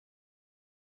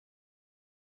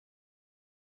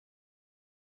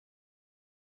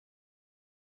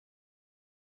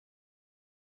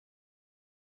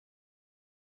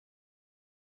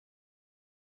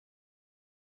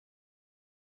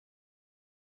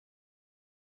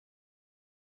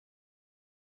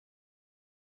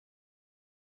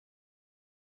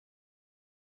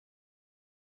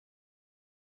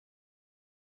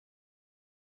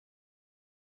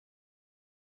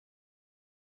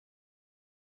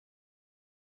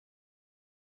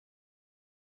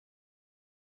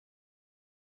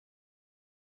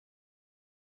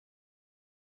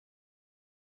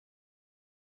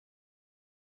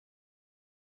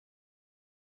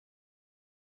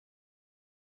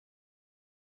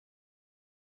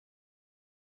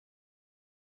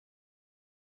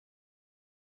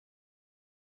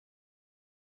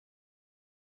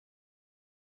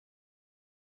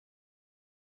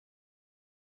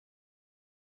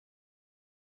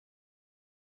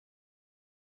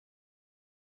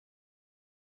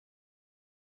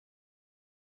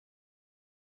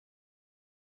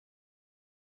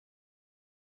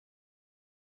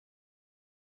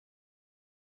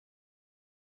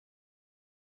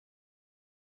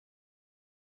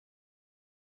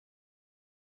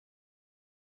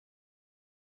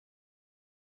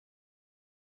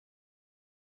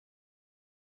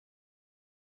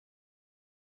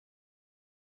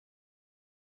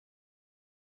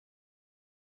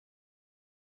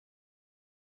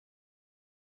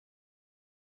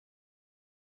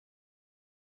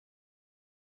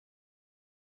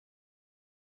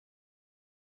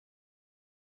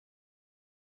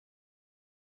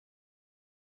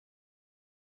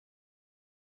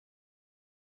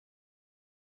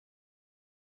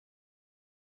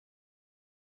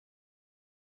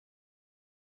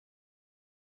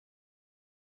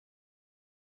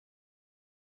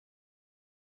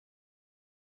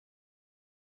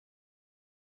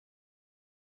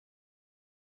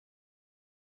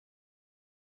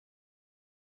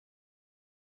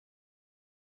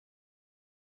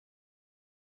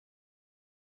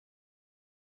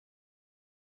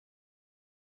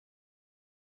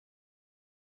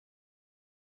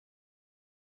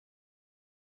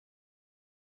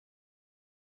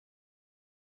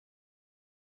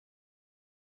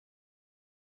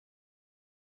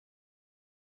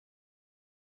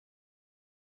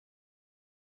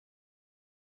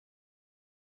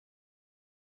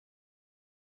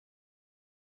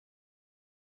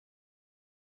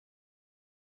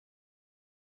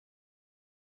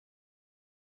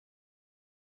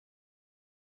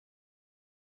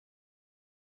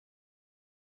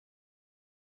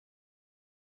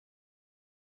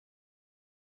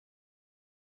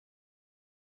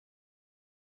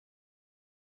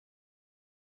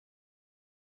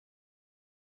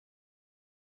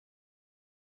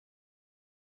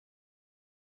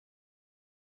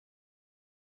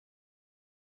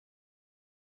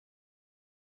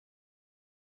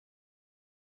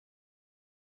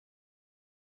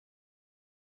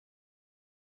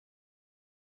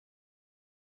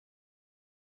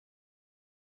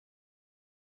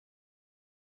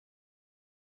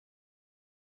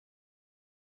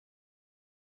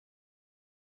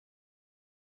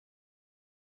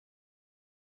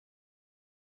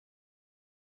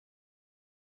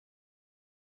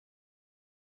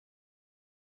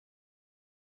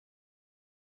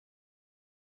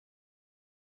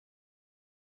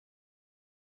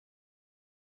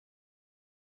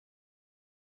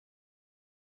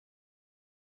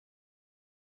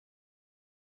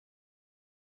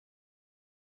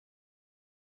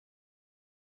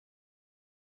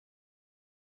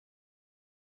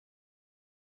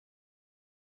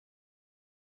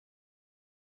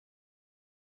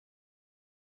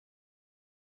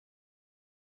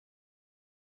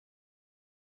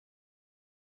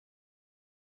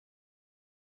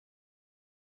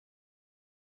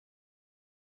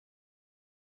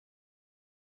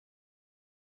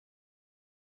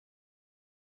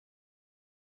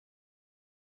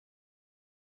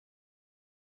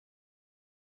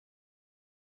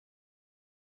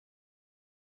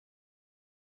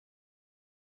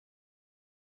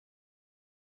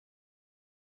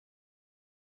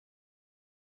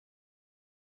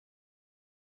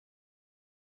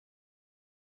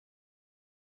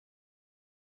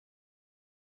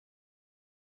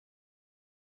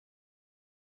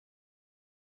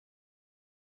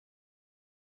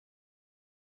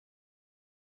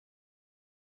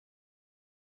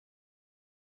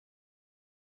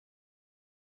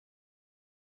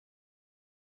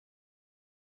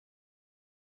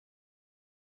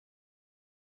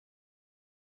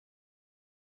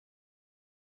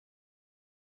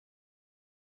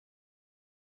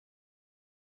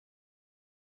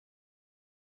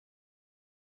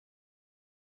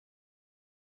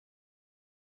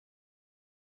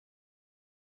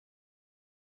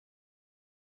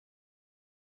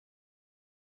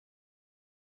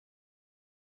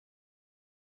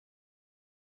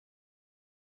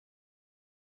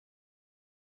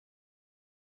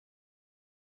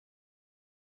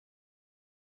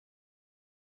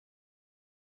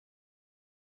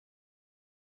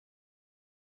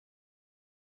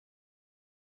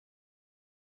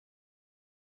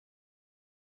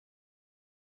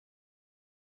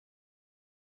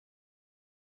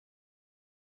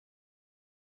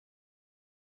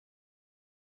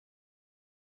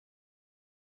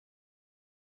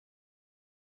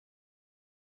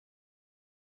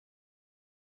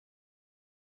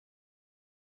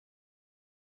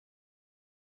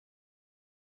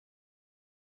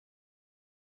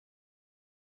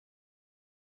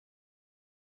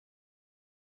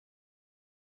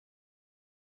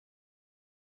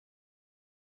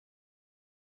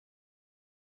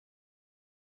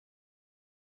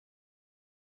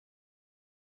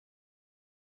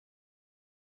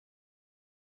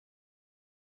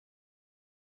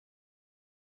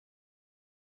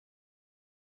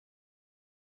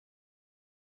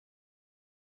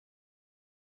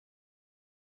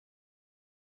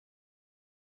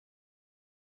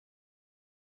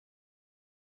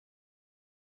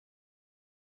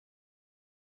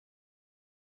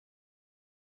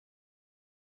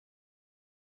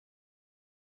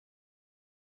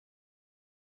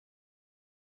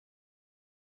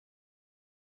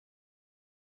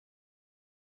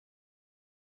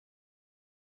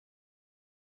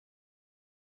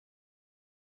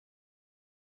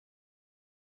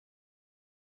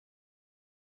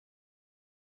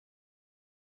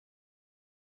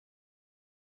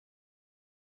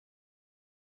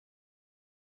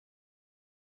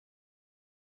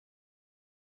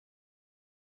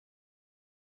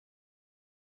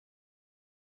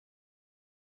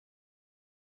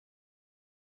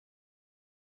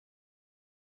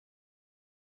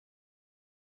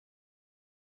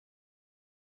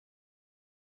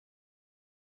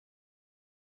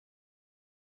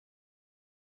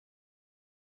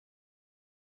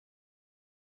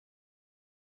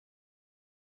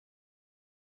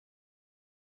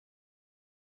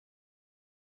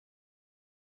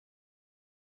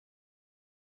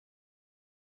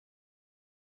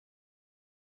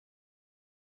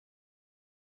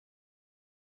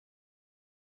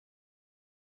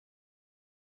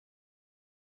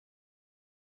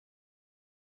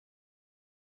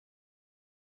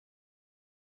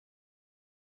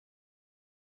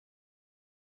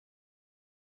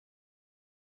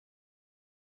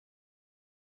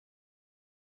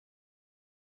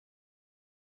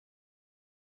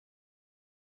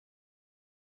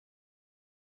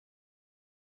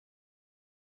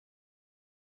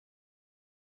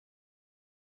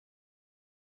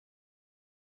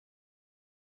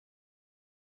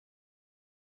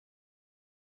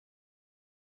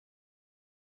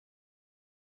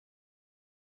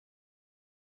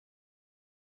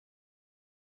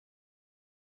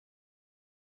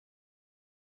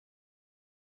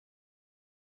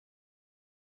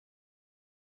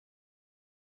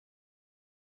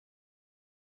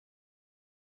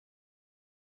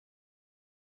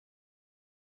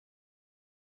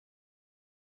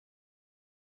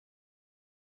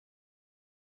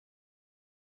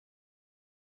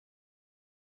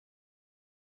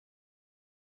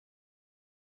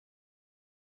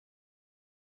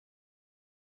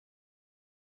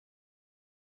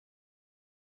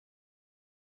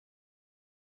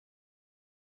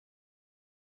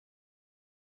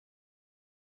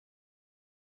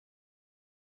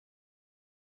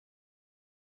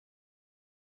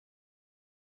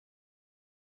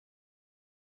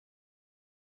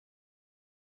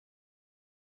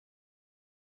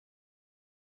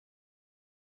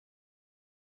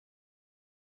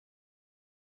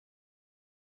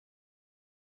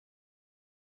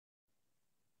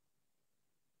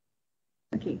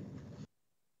Thank you.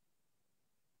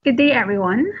 Good day,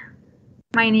 everyone.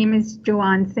 My name is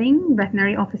Joanne Singh,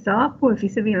 Veterinary Officer, Poultry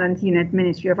Surveillance Unit,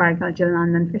 Ministry of Agriculture,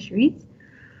 Land and Fisheries.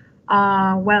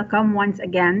 Welcome once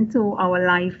again to our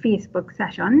live Facebook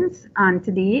sessions. And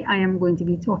today I am going to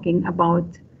be talking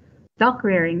about duck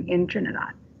rearing in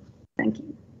Trinidad. Thank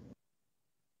you.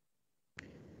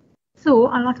 So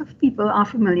a lot of people are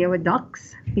familiar with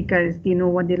ducks because they know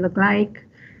what they look like.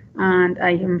 And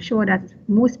I am sure that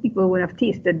most people would have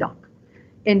tasted duck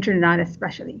in Trinidad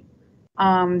especially.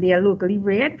 They are locally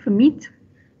reared for meat.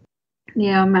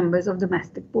 They are members of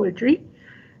domestic poultry.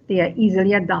 They are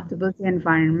easily adaptable to the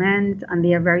environment, and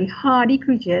they are very hardy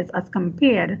creatures as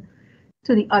compared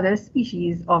to the other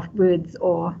species of birds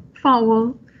or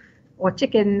fowl or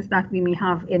chickens that we may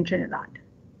have in Trinidad.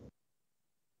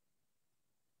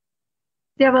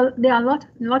 There are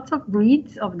lots of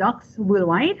breeds of ducks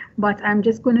worldwide, but I'm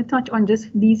just going to touch on just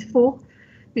these four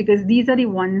because these are the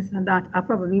ones that are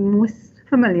probably most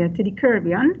familiar to the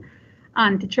Caribbean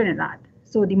and to Trinidad.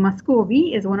 So the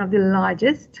Muscovy is one of the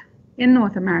largest in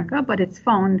North America, but it's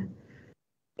found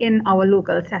in our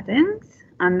local settings,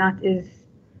 and that is,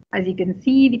 as you can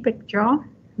see, the picture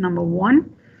number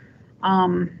one,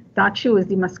 that shows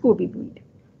the Muscovy breed.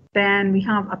 Then we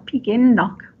have a Pekin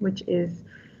duck, which is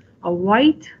a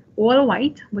white, all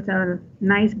white, with a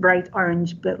nice bright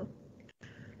orange bill.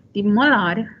 The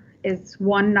mallard is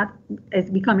one that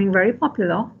is becoming very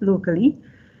popular locally,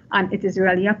 and it is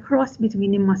really a cross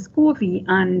between the Muscovy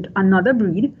and another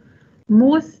breed.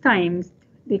 Most times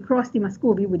they cross the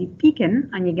Muscovy with the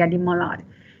Pekin and you get the mallard.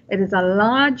 It is a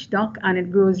large duck and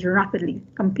it grows rapidly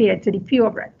compared to the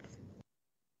purebreds.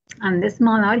 And this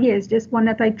mallard here is just one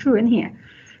that I threw in here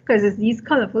because it's these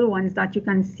colorful ones that you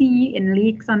can see in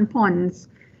lakes and ponds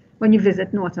when you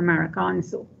visit North America and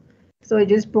so. So I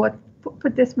just put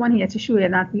this one here to show you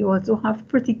that we also have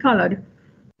pretty colored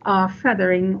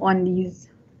feathering on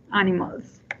these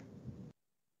animals.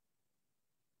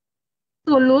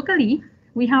 So locally,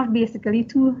 we have basically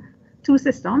two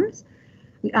systems.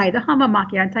 We either have a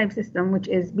backyard type system, which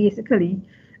is basically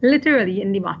literally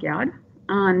in the backyard,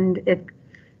 and it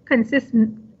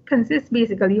consists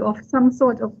basically of some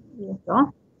sort of water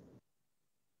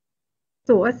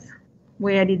source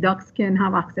where the ducks can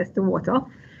have access to water,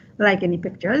 like in the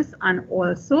pictures, and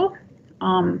also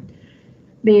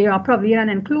they are probably in an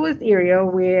enclosed area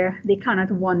where they cannot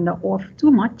wander off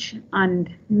too much and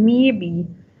maybe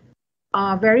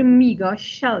a very meager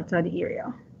sheltered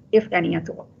area, if any at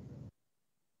all.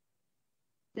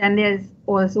 Then there's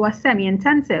also a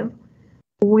semi-intensive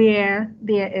where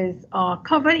there is a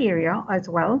covered area as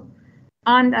well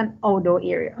and an outdoor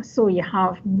area. So you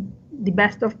have the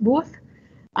best of both,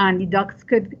 and the ducks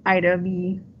could either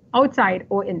be outside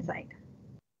or inside.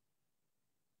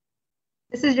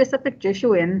 This is just a picture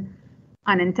showing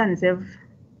an intensive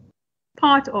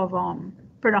part of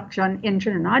production in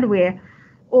Trinidad where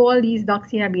all these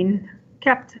ducks here have been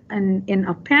kept in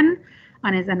a pen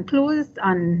and is enclosed,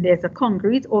 and there's a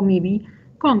concrete or maybe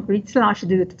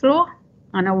concrete/dirt floor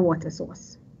and a water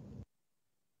source.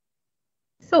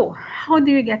 So how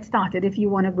do you get started if you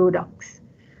want to grow ducks?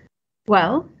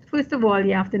 Well, first of all,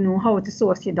 you have to know how to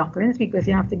source your ducklings because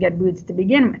you have to get birds to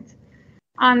begin with.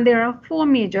 And there are four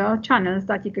major channels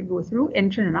that you could go through in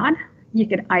Trinidad. You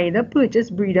could either purchase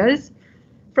breeders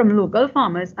from local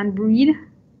farmers and breed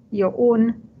your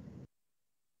own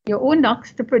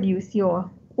ducks to produce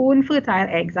your own fertile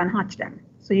eggs and hatch them.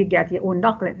 So you get your own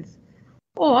ducklings.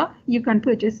 Or you can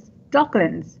purchase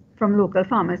ducklings from local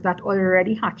farmers that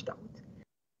already hatched out.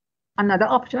 Another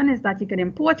option is that you can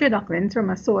import your ducklings from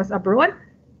a source abroad,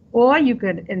 or you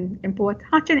could import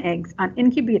hatching eggs and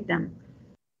incubate them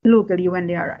locally when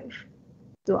they arrive.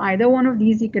 So either one of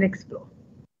these you can explore.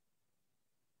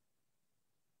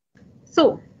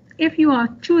 So if you are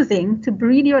choosing to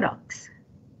breed your ducks,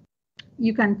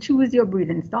 you can choose your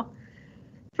breeding stock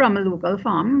from a local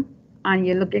farm, and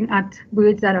you're looking at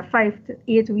birds that are 5 to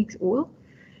 8 weeks old.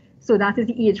 So that is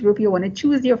the age group you want to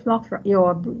choose your flock from,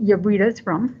 your breeders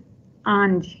from,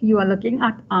 and you are looking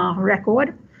at a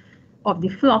record of the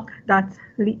flock that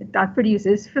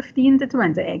produces 15 to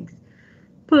 20 eggs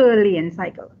per laying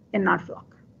cycle in that flock.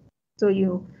 So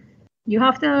you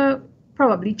have to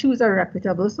probably choose a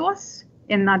reputable source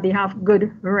in that they have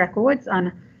good records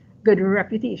and good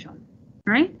reputation,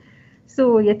 right?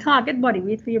 So your target body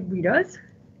weight for your breeders,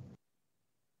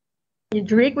 your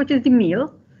drake, which is the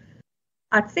male,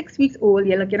 at 6 weeks old,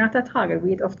 you're looking at a target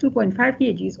weight of 2.5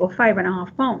 kgs or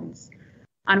 5.5 pounds.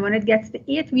 And when it gets to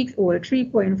 8 weeks old,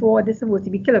 3.4, this is supposed to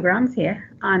be kilograms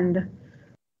here, and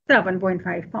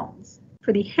 7.5 pounds.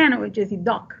 For the hen, which is the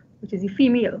duck, which is the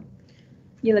female,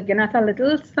 you're looking at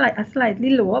a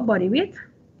slightly lower body weight.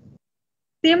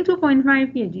 Same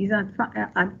 2.5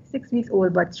 kgs at 6 weeks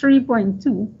old, but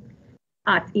 3.2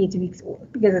 at 8 weeks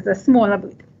old because it's a smaller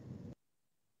breed.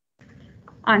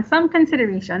 And some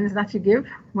considerations that you give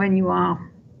when you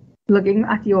are looking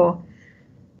at your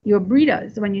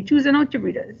breeders, when you're choosing out your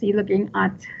breeders, you're looking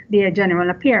at their general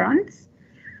appearance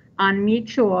and make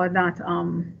sure that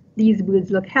these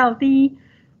breeds look healthy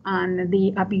and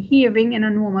they are behaving in a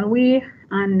normal way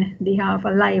and they have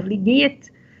a lively gait,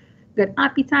 good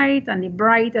appetite, and they're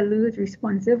bright, alert,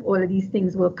 responsive. All of these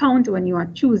things will count when you are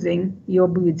choosing your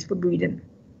breeds for breeding.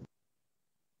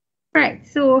 Right,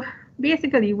 so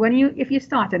basically if you're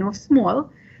starting off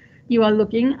small, you are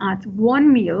looking at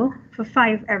one male for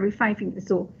every 5 females.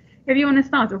 So if you want to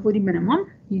start off with the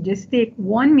minimum, you just take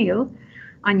one male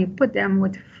and you put him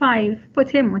with 5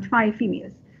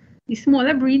 females. The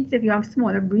smaller breeds, if you have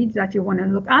smaller breeds that you want to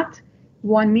look at,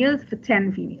 one male for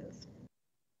 10 females.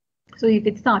 So you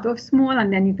could start off small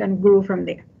and then you can grow from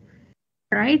there.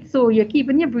 Right, so you're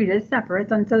keeping your breeders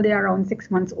separate until they're around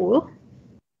 6 months old.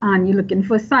 And you're looking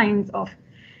for signs of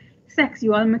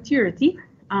sexual maturity.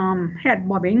 Head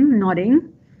bobbing,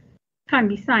 nodding can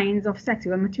be signs of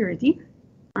sexual maturity.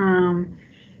 And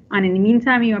in the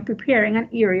meantime, you are preparing an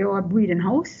area or a breeding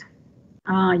house.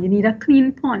 You need a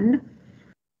clean pond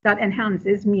that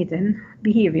enhances mating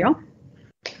behavior.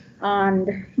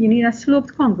 And you need a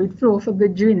sloped concrete floor for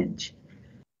good drainage.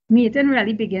 Mating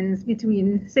really begins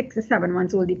between 6 to 7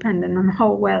 months old, depending on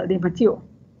how well they mature.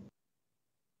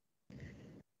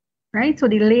 Right, so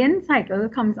the laying cycle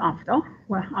comes after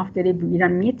they breed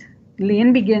and mate.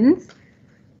 Laying begins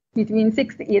between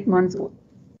 6 to 8 months old.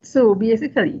 So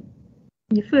basically,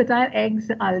 your fertile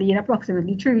eggs are laid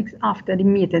approximately 3 weeks after the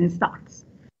mating starts.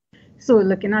 So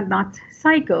looking at that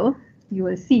cycle, you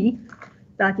will see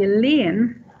that your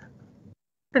laying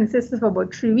consists of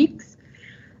about 3 weeks,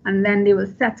 and then they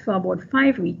will set for about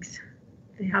 5 weeks.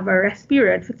 They have a rest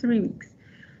period for 3 weeks.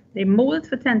 They molt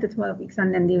for 10 to 12 weeks,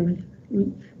 and then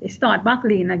they start back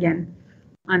laying again.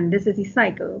 And this is the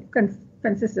cycle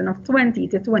consisting of 20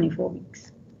 to 24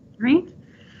 weeks, right?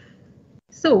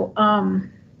 So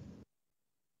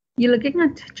you're looking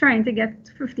at trying to get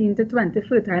 15 to 20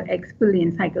 fertile eggs per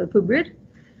laying cycle per breed.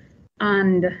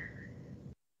 And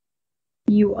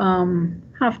you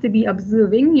have to be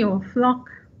observing your flock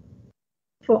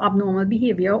for abnormal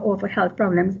behavior or for health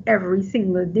problems every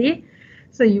single day,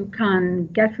 so you can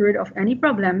get rid of any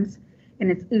problems in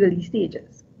its early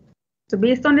stages. So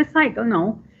based on this cycle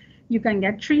now, you can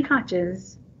get 3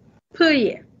 hatches per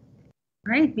year,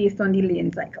 right, based on the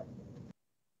laying cycle.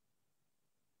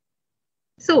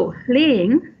 So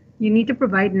laying, you need to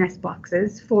provide nest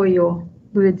boxes for your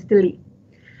birds to lay.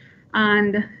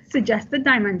 And suggested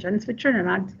dimensions for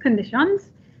Trinidad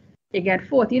conditions, you get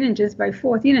 14 inches by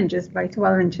 14 inches by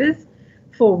 12 inches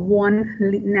for one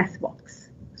nest box.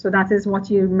 So that is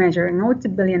what you're measuring out to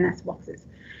build your nest boxes.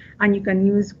 And you can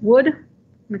use wood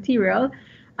material.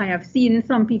 I have seen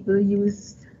some people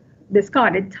use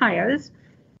discarded tires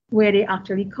where they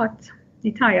actually cut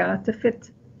the tire to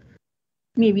fit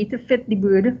the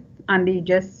bird, and they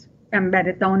just embed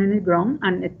it down in the ground,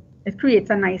 and it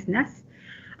creates a nice nest,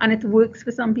 and it works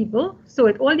for some people. So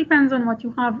it all depends on what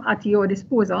you have at your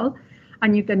disposal,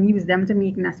 and you can use them to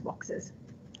make nest boxes.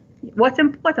 What's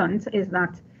important is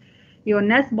that your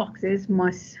nest boxes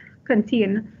must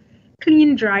contain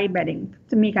clean, dry bedding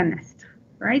to make a nest,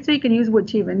 right? So you can use wood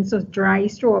shavings, so dry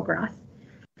straw grass.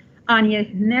 And your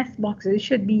nest boxes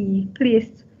should be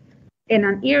placed in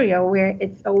an area where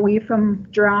it's away from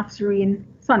drafts, rain,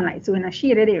 sunlight, so in a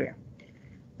shaded area.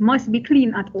 Must be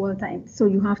clean at all times. So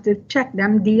you have to check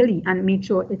them daily and make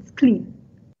sure it's clean.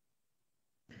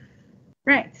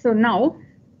 Right, so now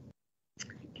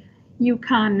you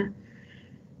can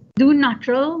do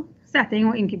natural setting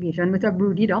or incubation with a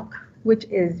broody duck, which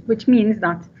means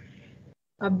that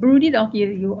a broody duck,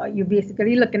 you're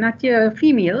basically looking at your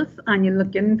females and you're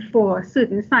looking for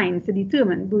certain signs to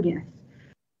determine broodiness.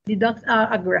 The ducks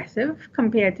are aggressive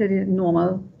compared to the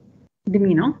normal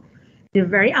demeanor. They're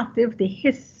very active, they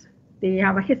hiss, they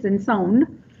have a hissing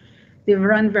sound, they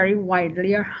run very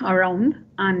widely around,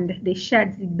 and they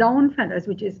shed the down feathers,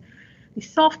 which is the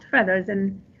soft feathers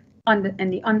on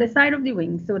the underside of the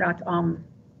wings, so that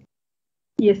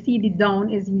you see the down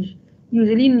is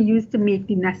usually used to make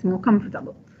the nest more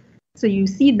comfortable. So you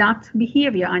see that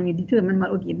behavior and you determine,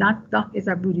 well, okay, that duck is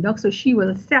a broody duck, so she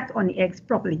will set on the eggs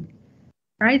properly.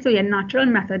 Right, so your natural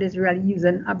method is really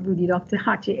using a broody duck to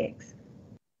hatch your eggs.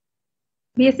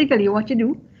 Basically, what you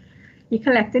do, you're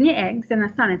collecting your eggs in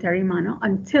a sanitary manner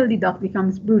until the duck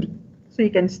becomes broody. So you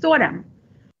can store them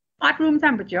at room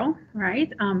temperature,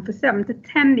 right, for 7 to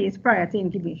 10 days prior to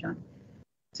incubation.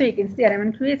 So you can see them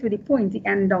in crates with the pointy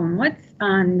end downwards,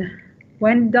 and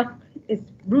when duck is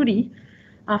broody,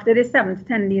 after the 7 to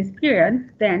 10 days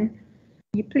period, then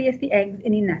you place the eggs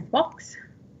in the nest box,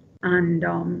 and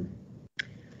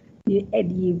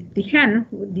the hen,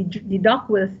 the duck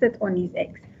will sit on these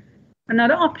eggs.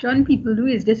 Another option people do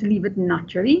is just leave it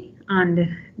naturally, and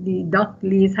the duck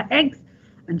lays her eggs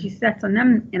and she sits on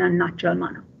them in a natural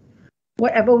manner.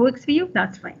 Whatever works for you,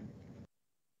 that's fine.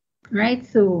 Right,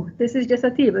 so this is just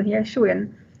a table here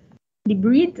showing the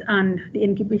breed and the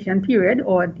incubation period,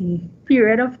 or the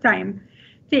period of time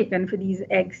taken for these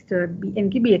eggs to be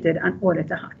incubated in order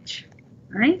to hatch.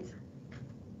 Right,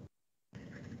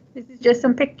 this is just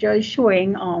some pictures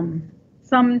showing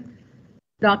some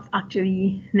ducks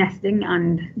actually nesting,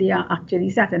 and they are actually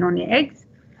setting on their eggs,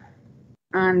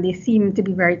 and they seem to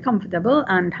be very comfortable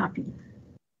and happy.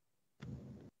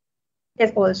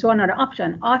 There's also another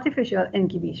option, artificial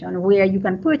incubation, where you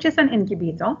can purchase an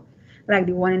incubator like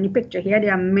the one in the picture here.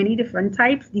 There are many different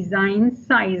types, designs,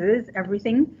 sizes,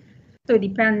 everything. So it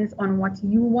depends on what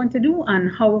you want to do and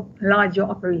how large your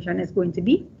operation is going to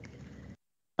be.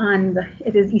 And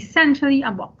it is essentially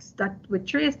a box that with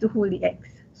trays to hold the eggs.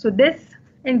 So this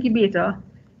incubator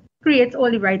creates all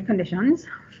the right conditions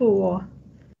for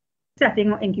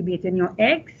setting or incubating your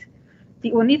eggs.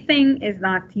 The only thing is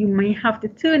that you may have to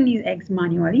turn these eggs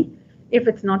manually if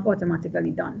it's not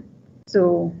automatically done.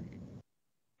 So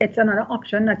it's another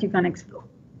option that you can explore.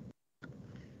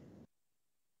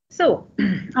 So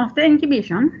after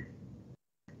incubation,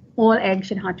 all eggs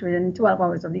should hatch within 12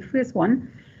 hours of the first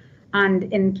one.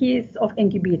 And in case of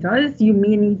incubators, you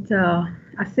may need to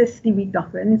assist the weak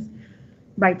ducklings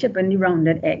by chipping the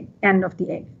rounded end of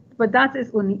the egg. But that is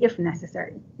only if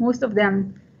necessary. Most of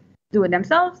them do it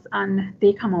themselves, and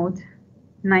they come out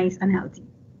nice and healthy.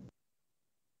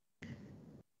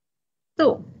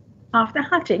 So after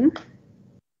hatching,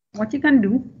 what you can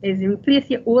do is replace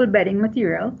your old bedding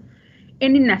material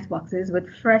in the nest boxes with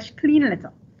fresh, clean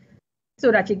litter, so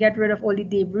that you get rid of all the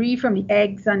debris from the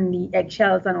eggs and the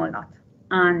eggshells and all that.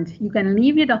 And you can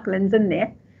leave your ducklings in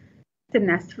there to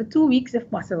nest for 2 weeks if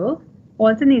possible.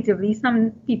 Alternatively,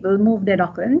 some people move their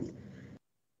ducklings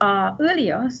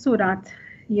earlier so that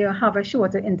you have a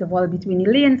shorter interval between the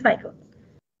laying cycles.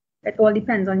 It all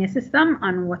depends on your system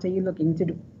and what are you looking to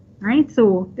do, right?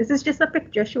 So this is just a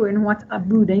picture showing what a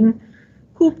brooding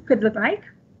coop could look like.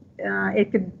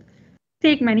 It could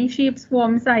take many shapes,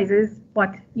 forms, sizes,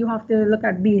 but you have to look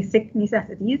at basic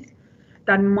necessities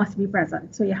that must be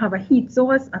present. So you have a heat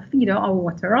source, a feeder, a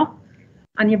waterer,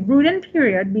 and your brooding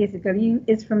period basically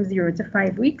is from 0 to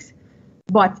 5 weeks,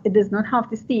 but it does not have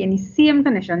to stay in the same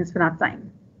conditions for that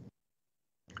time.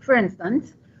 For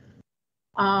instance,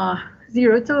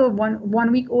 0 to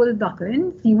 1 week old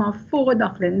ducklings, you have 4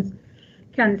 ducklings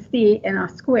can stay in a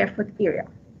square foot area.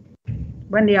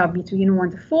 When they are between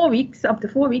 1 to 4 weeks, up to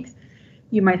 4 weeks,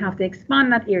 you might have to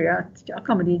expand that area to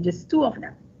accommodate just 2 of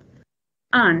them.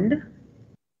 And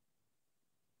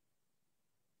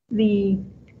the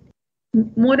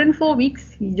more than 4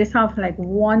 weeks, you just have like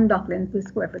 1 duckling per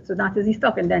square foot. So that is the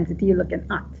stocking density you're looking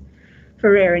at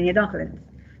for rearing your ducklings.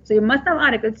 So you must have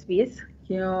adequate space.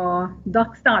 Your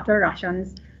duck starter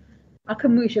rations are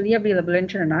commercially available in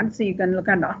Trinidad, so you can look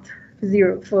at that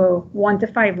for 1 to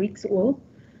 5 weeks old.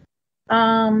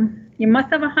 You must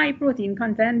have a high protein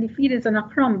content. The feed is in a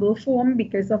crumble form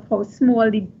because of how small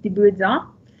the birds are.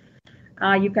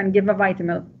 You can give a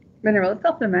vitamin, mineral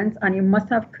supplements, and you must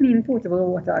have clean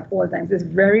potable water at all times. It's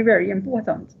very, very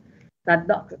important that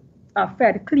ducks are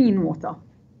fed clean water.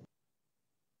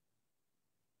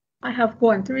 I have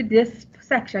gone through this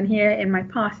section here in my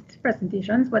past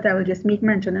presentations, but I will just make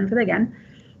mention of it again.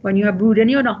 When you are brooding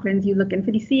your ducklings, you're looking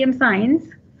for the same signs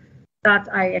that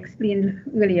I explained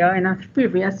earlier in a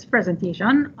previous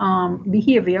presentation.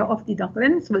 Behavior of the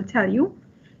ducklings will tell you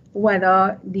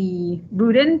whether the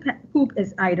brooding coop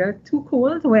is either too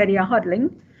cold, where they are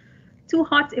huddling, too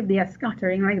hot if they are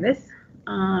scattering like this.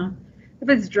 If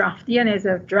it's drafty and there's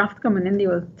a draft coming in, they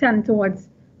will tend towards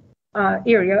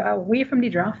area away from the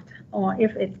draft, or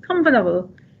if it's comfortable,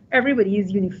 everybody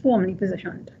is uniformly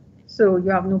positioned. So you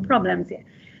have no problems here.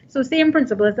 So same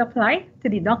principles apply to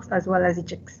the ducks as well as the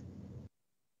chicks.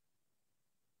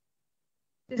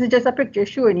 This is just a picture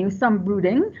showing you some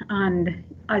brooding, and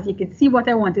as you can see, what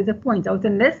I wanted to point out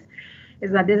in this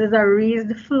is that this is a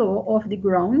raised floor of the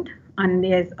ground, and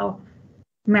there's a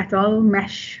metal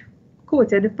mesh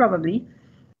coated, probably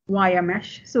wire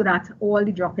mesh, so that all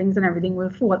the droppings and everything will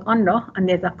fall under, and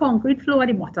there's a concrete floor at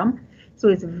the bottom, so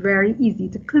it's very easy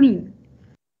to clean.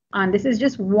 And this is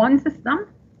just one system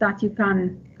that you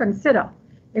can consider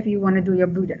if you want to do your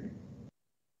brooding.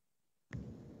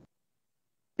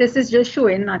 This is just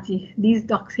showing that these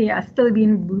ducks here are still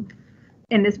being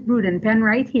in this brooding pen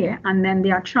right here, and then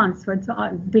they are transferred to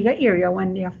a bigger area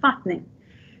when they are fattening.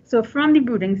 So from the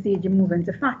brooding stage, you move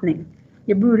into fattening.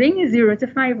 Your brooding is 0 to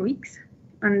 5 weeks,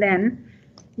 and then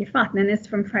your fattening is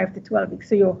from 5 to 12 weeks.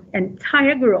 So your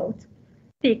entire growth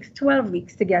takes 12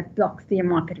 weeks to get ducks to your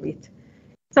market weight.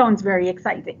 Sounds very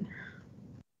exciting.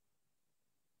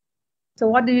 So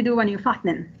what do you do when you're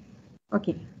fattening?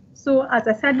 Okay, so as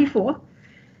I said before,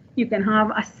 you can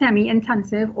have a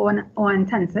semi-intensive or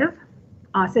intensive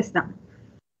system.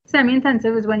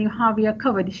 Semi-intensive is when you have your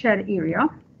covered shed area,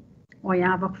 or you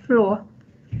have a floor,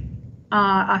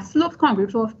 a sloped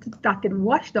concrete floor that can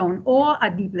wash down, or a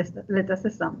deep litter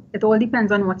system. It all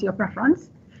depends on what's your preference.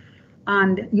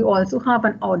 And you also have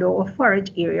an outdoor or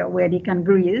forage area where they can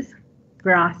graze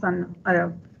grass and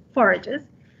other forages.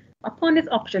 A pond is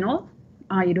optional.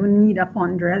 You don't need a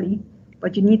pond really,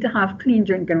 but you need to have clean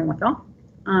drinking water.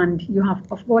 And you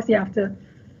have, of course, you have to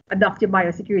adopt your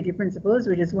biosecurity principles,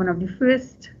 which is one of the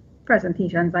first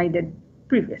presentations I did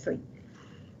previously,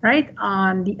 right?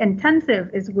 The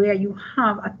intensive is where you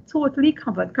have a totally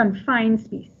covered, confined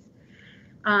space.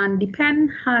 And the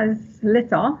pen has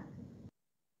litter,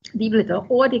 deep litter,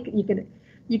 or you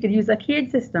could use a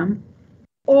cage system,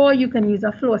 or you can use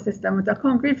a floor system with a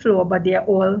concrete floor, but they are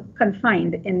all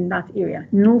confined in that area.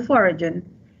 No foraging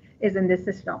is in this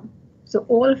system. So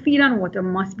all feed and water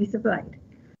must be supplied.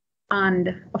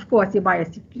 And of course, your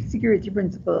biosecurity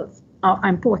principles are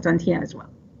important here as well.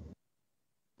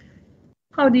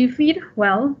 How do you feed?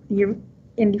 Well,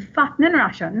 in the fattening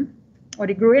ration or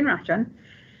the growing ration,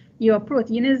 your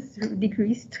protein is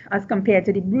decreased as compared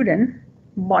to the brooding,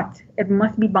 but it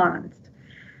must be balanced.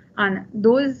 And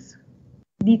those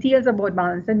details about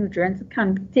balance and nutrients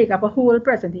can take up a whole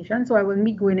presentation, so I won't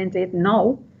be going into it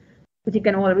now, but you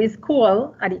can always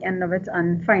call at the end of it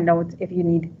and find out if you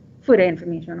need further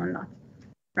information on that,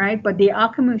 right? But there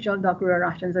are commercial duck grower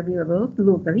rations available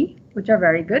locally, which are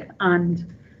very good, and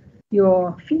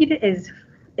your feed is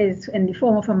in the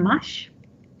form of a mash,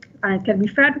 and it can be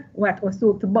fed, wet, or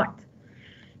soaked, but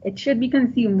it should be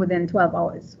consumed within 12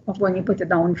 hours of when you put it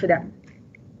down for them.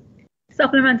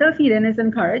 Supplemental feeding is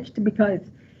encouraged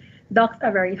because ducks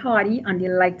are very hardy and they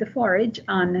like to forage,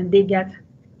 and they get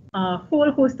a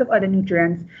whole host of other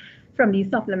nutrients from these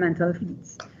supplemental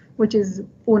feeds, which is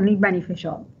only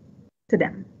beneficial to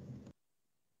them.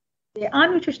 There are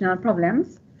nutritional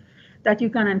problems that you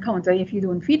can encounter if you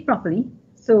don't feed properly.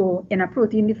 So in a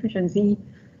protein deficiency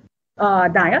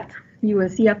diet, you will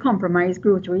see a compromised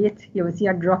growth rate, you will see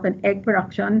a drop in egg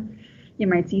production, you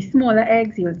might see smaller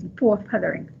eggs, you will see poor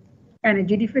feathering.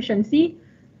 Energy deficiency,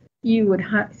 you would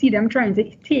see them trying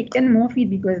to take in more feed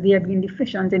because they have been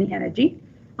deficient in the energy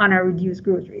and a reduced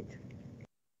growth rate.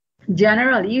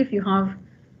 Generally, if you have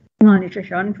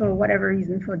malnutrition for whatever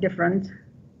reason, for different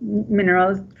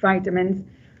minerals, vitamins,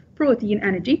 protein,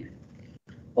 energy,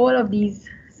 all of these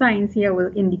signs here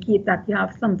will indicate that you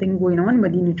have something going on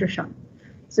with the nutrition.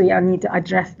 So you need to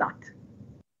address that,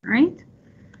 right?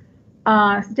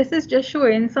 This is just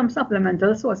showing some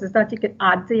supplemental sources that you could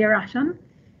add to your ration.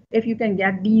 If you can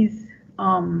get these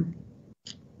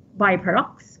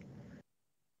byproducts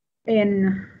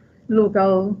in the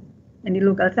local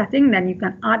setting, then you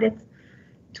can add it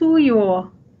to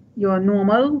your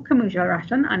normal commercial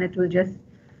ration, and it will just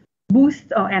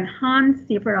boost or enhance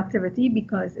your productivity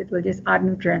because it will just add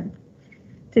nutrients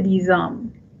to these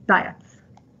diets.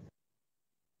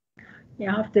 You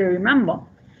have to remember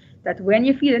that when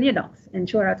you feed your ducks,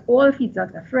 ensure that all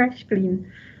feedstuffs are fresh,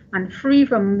 clean, and free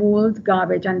from mold,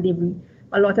 garbage, and debris.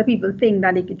 A lot of people think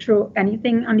that they could throw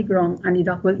anything on the ground and the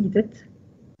duck will eat it.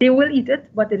 They will eat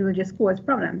it, but it will just cause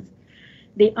problems.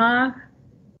 They are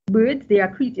birds, they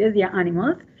are creatures, they are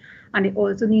animals, and they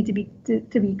also need to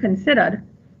be considered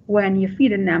when you're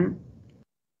feeding them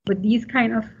with these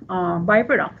kind of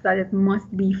byproducts, that it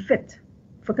must be fit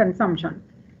for consumption.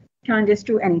 You can't just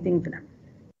throw anything to them.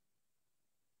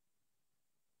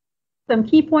 Some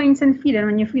key points in feeding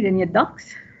when you're feeding your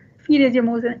ducks. Feed is your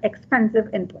most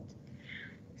expensive input.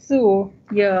 So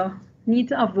you need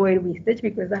to avoid wastage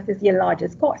because that is your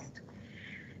largest cost.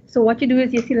 So what you do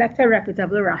is you select a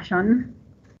reputable ration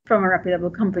from a reputable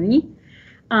company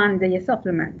and your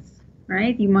supplements,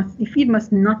 right? The feed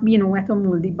must not be in wet or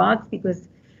moldy bags because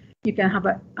you can have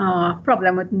a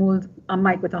problem with mold,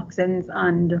 mycotoxins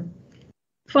and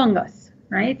fungus,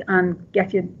 right? And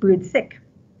get your bird sick.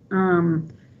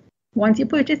 Once you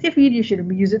purchase your feed, you should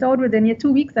use it out within your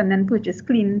 2 weeks and then purchase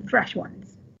clean, fresh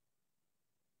ones.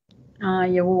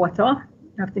 Your water,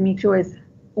 you have to make sure it's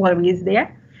always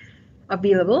there.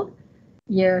 available.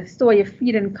 You store your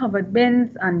feed in covered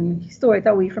bins and you store it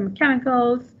away from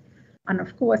chemicals. And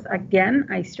of course, again,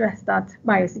 I stress that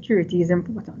biosecurity is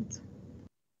important.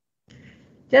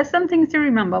 Just some things to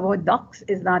remember about ducks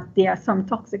is that there are some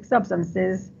toxic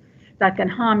substances that can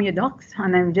harm your ducks,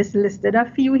 and I've just listed a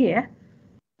few here.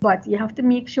 But you have to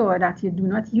make sure that you do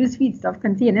not use feedstuff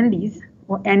containing these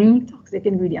or any toxic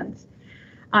ingredients.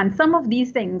 And some of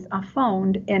these things are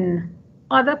found in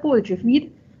other poultry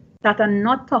feed that are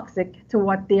not toxic to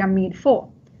what they are made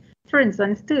for. For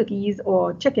instance, turkeys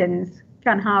or chickens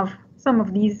can have some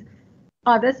of these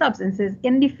other substances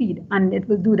in the feed and it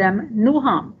will do them no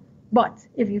harm. But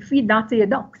if you feed that to your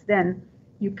ducks, then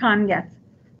you can get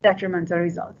detrimental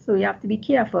results. So you have to be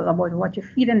careful about what you're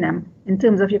feeding them in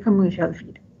terms of your commercial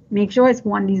feed. Make sure it's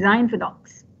one designed for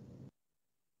ducks.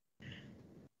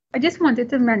 I just wanted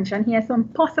to mention here some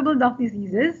possible duck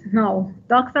diseases. Now,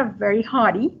 ducks are very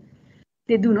hardy.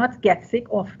 They do not get sick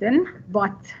often,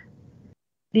 but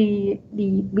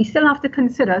we still have to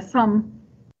consider some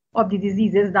of the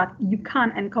diseases that you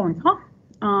can encounter.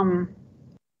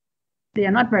 They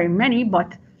are not very many,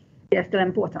 but they are still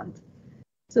important.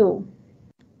 So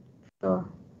the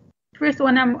first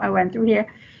one I went through here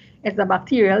is a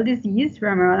bacterial disease,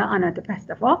 Remoralia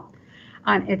anatopestifer,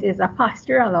 and it is a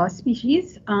Pasteurella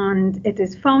species, and it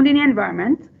is found in the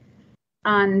environment,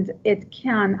 and it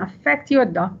can affect your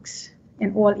ducks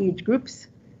in all age groups.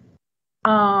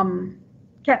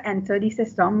 Can enter the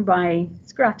system by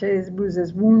scratches,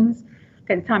 bruises, wounds,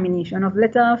 contamination of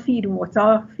litter, feed,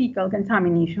 water, fecal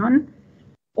contamination.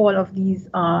 All of these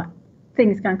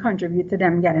things can contribute to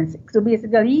them getting sick. So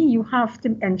basically, you have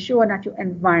to ensure that your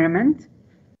environment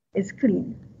is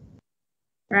clean,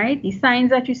 right? The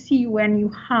signs that you see when you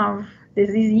have this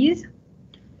disease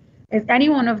is any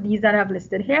one of these that I've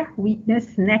listed here: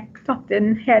 weakness, neck tucked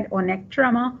in, head or neck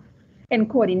tremor,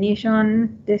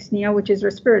 incoordination, dyspnea, which is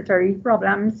respiratory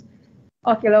problems,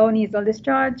 ocular or nasal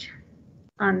discharge,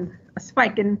 and a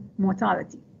spike in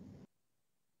mortality.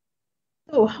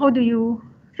 So how do you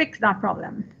fix that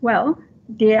problem? Well,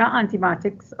 there are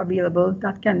antibiotics available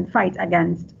that can fight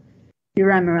against the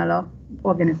Remoralia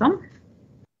organism.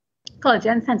 Culture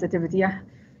and sensitivity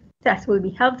test will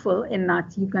be helpful in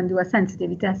that you can do a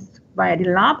sensitivity test via the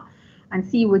lab and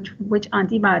see which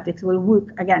antibiotics will work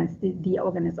against the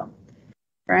organism.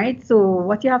 Right, so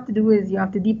what you have to do is you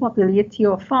have to depopulate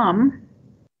your farm,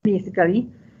 basically,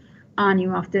 and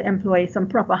you have to employ some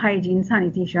proper hygiene,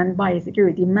 sanitation,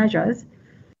 biosecurity measures.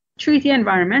 Treat the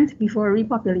environment before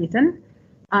repopulating,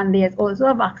 and there's also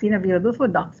a vaccine available for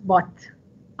ducks, but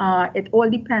it all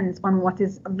depends on what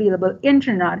is available in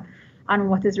Trinidad and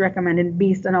what is recommended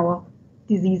based on our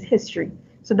disease history.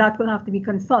 So that will have to be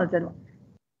consulted on.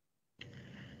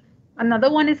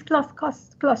 Another one is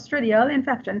clostridial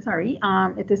infection,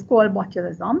 it is called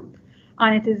botulism,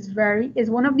 and it is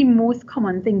one of the most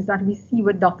common things that we see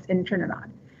with ducks in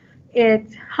Trinidad.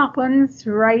 It happens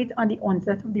right on the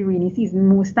onset of the rainy season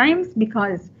most times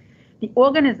because the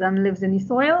organism lives in the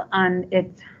soil and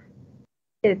it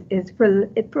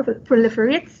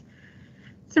proliferates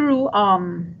through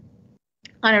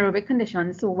anaerobic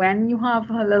conditions. So when you have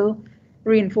a little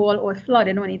rainfall or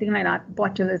flooding or anything like that,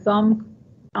 botulism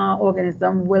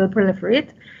organism will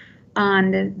proliferate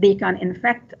and they can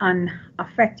infect and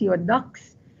affect your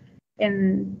ducks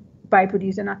by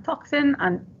producing a toxin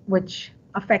and which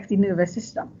affects the nervous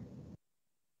system.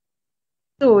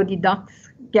 So the ducks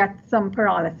get some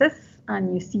paralysis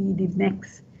and you see the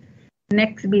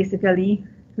necks basically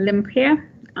limp here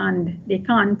and they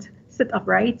can't sit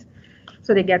upright.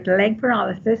 So they get leg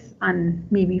paralysis and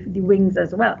maybe the wings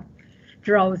as well,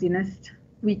 drowsiness,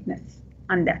 weakness,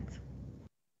 and death.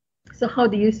 So how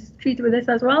do you treat with this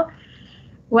as well?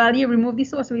 Well, you remove the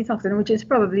source of the toxin, which is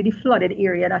probably the flooded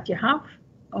area that you have,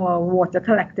 or water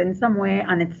collecting somewhere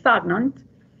and it's stagnant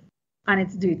and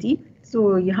it's dirty.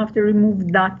 So you have to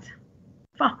remove that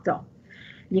factor.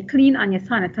 You clean and you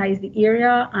sanitize the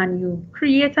area and you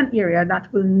create an area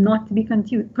that will not be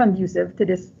conducive to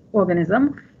this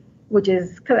organism, which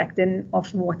is collecting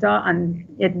of water and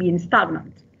it being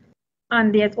stagnant.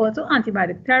 And there's also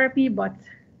antibiotic therapy, but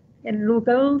in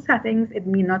local settings, it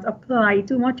may not apply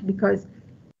too much because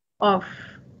of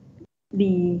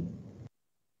the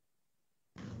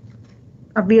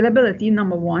availability,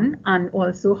 number one, and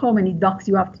also how many ducks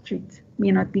you have to treat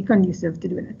may not be conducive to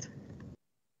doing it.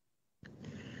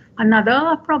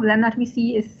 Another problem that we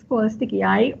see is called sticky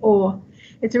eye, or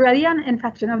it's really an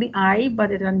infection of the eye,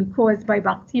 but it can be caused by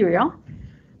bacteria.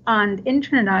 And in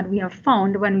Trinidad, we have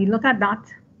found when we look at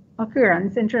that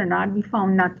occurrence in Trinidad, we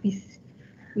found that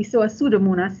we saw a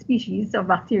Pseudomonas species of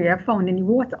bacteria found in the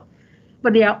water.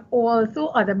 but there are also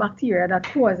other bacteria that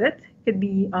cause it. It could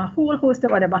be a whole host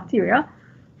of other bacteria,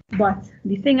 but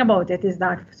the thing about it is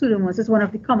that Pseudomonas is one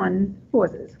of the common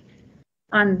causes,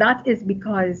 and that is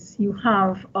because you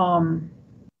have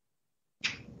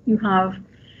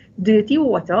dirty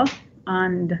water,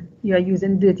 and you are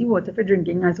using dirty water for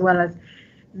drinking, as well as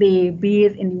they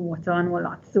bathe in the water and all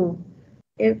that. So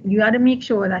if you got to make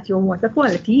sure that your water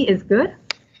quality is good,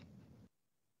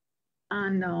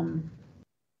 and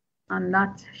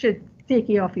that should take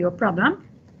care of your problem.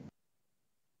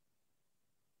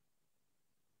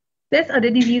 This other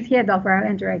disease here, duct viral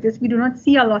enteritis, we do not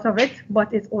see a lot of it,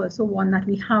 but it's also one that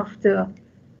we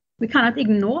cannot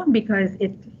ignore because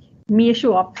it may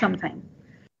show up sometime.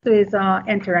 So it's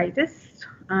enteritis,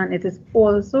 and it is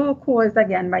also caused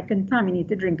again by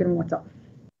contaminated drinking water,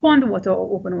 pond water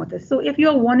or open water. So if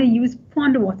you want to use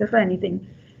pond water for anything,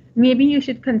 maybe you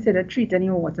should consider treating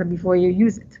your water before you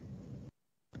use it.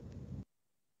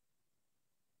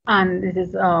 And it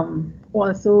is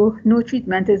also no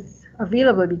treatment is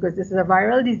available because this is a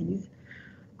viral disease.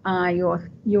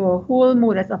 Your whole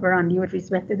modus operandi with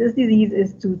respect to this disease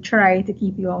is to try to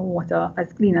keep your water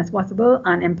as clean as possible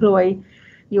and employ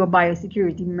your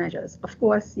biosecurity measures. Of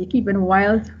course, you're keeping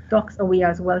wild ducks away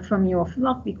as well from your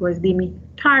flock because they may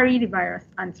carry the virus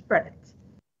and spread it.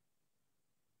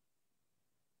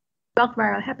 Duck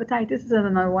viral hepatitis is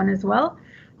another one as well,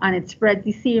 and it spreads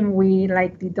the same way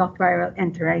like the duck viral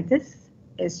enteritis.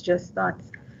 It's just that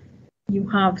you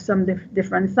have some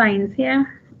different signs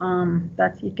here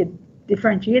that you could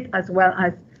differentiate, as well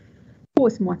as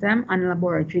postmortem and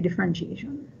laboratory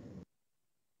differentiation.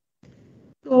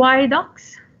 So why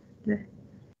ducks?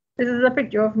 This is a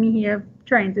picture of me here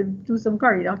trying to do some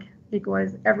curry duck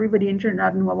because everybody in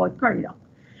Trinidad know about curry duck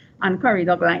and curry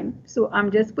duck lime. So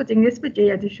I'm just putting this picture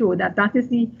here to show that that is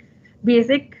the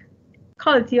basic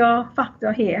culture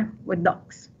factor here with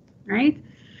ducks, right?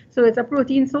 So it's a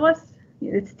protein source,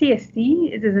 it's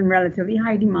tasty, it is in relatively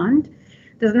high demand,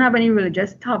 doesn't have any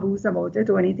religious taboos about it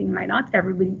or anything like that.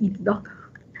 Everybody eats duck.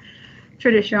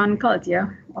 Tradition,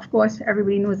 culture. Of course,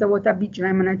 everybody knows about a beach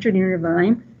lime and a Trinidad river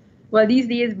lime. Well, these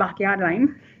days, backyard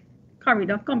lime, curry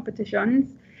duck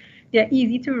competitions, they're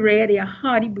easy to rear, they are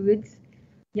hardy birds.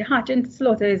 Your hatch and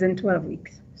slaughter is in 12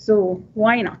 weeks. So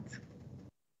why not?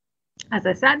 As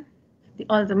I said, the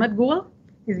ultimate goal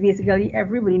is basically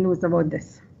everybody knows about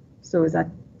this. So it's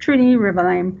a Trinidad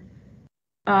river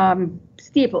lime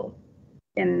staple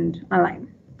in a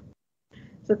lime.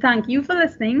 So thank you for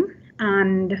listening,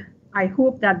 and I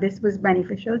hope that this was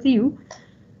beneficial to you.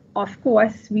 Of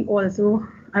course,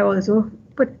 I also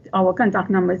put our contact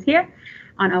numbers here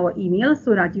and our email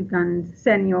so that you can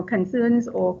send your concerns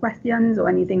or questions or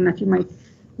anything that you might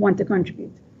want to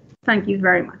contribute. Thank you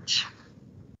very much.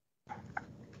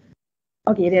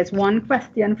 Okay, there's one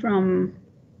question from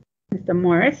Mr.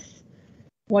 Morris.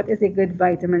 What is a good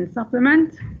vitamin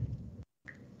supplement?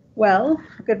 Well,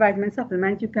 a good vitamin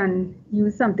supplement, you can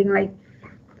use something like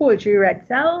poultry red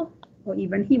cell or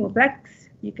even Hemoplex.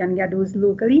 You can get those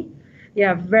locally. They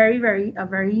are a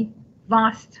very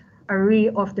vast array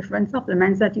of different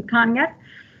supplements that you can get,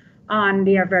 and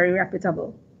they are very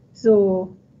reputable.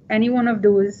 So any one of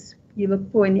those you look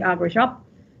for in the agro shop.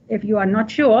 If you are not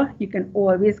sure, you can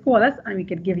always call us and we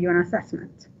could give you an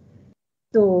assessment.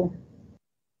 So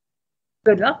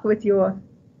good luck with your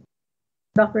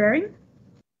duck rearing.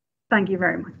 Thank you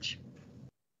very much.